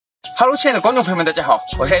Hello， 亲爱的观众朋友们，大家好，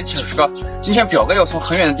我是90哥。今天表哥要从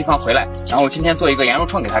很远的地方回来，然后今天做一个盐肉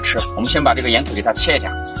串给他吃。我们先把这个盐土给他切一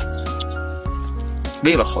下。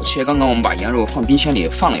为了好切，刚刚我们把盐肉放冰箱里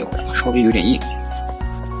放了一会儿，稍微有点硬。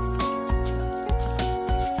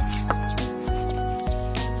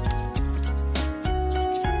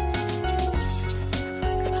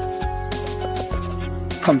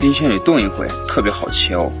放冰箱里冻一会，特别好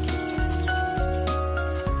切哦。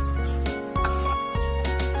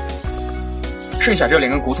剩下这2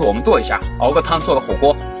根骨头我们剁一下，熬个汤做个火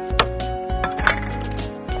锅。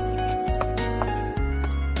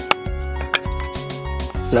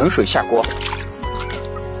冷水下锅，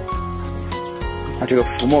把这个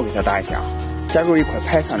浮沫给它搭一下，加入一块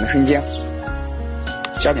拍散的生姜，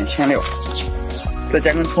加点香料，再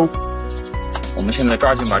加根葱。我们现在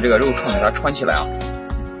抓紧把这个肉串给它穿起来啊！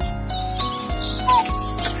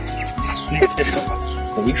这是什么？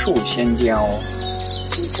回寿鲜椒。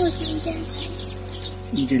回寿鲜椒。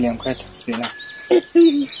你这2块太碎了，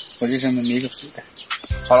我这上面没个碎的。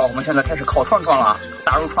好了，我们现在开始烤串串了，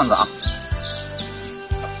大肉串子啊！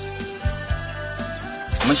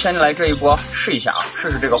我们先来这一波试一下啊，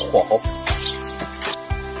试试这个火候。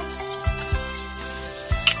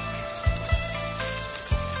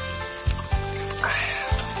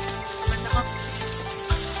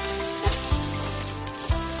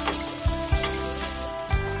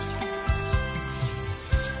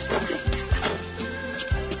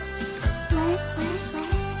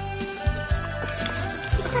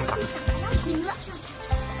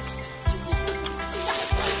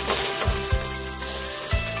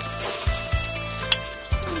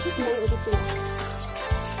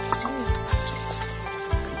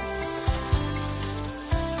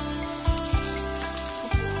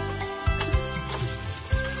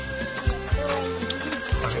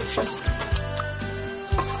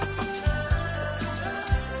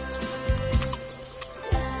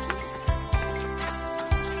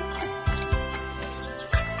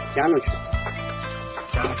加上去，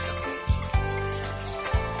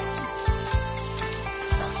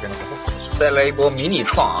再来一波迷你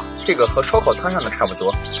串啊！这个和烧烤摊上的差不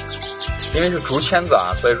多，因为是竹签子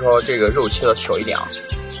啊，所以说这个肉切的小一点啊，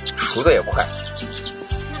熟的也快。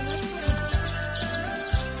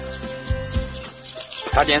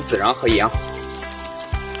撒点孜然和盐。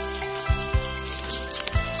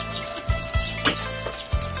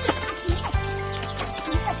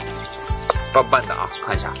棒棒的啊！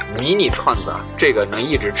看一下迷你串子，这个能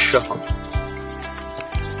一直吃哈。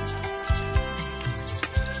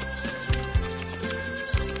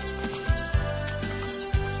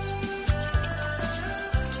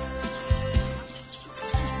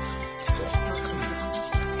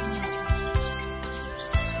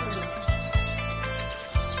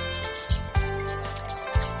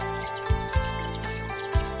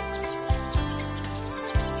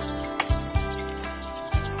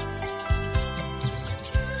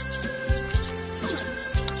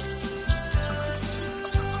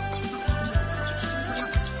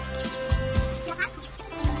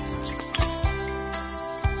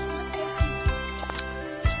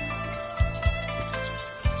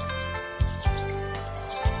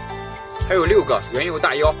还有6个原油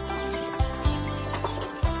大腰，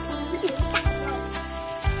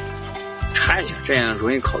插一下，这样容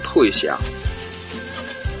易烤透一些啊。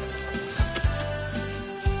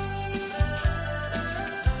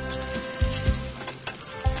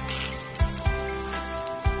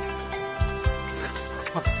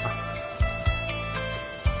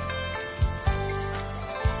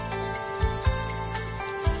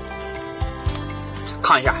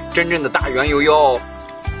看一下，真正的大原油哟！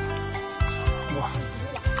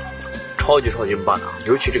超级棒的啊！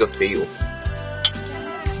尤其这个肥油，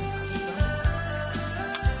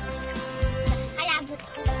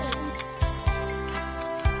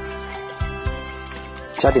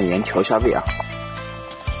加点盐调下味啊，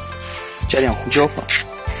加点胡椒粉，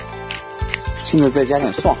现在再加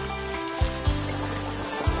点蒜。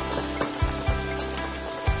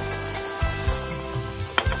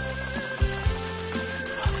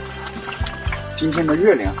今天的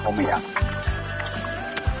热量好美啊！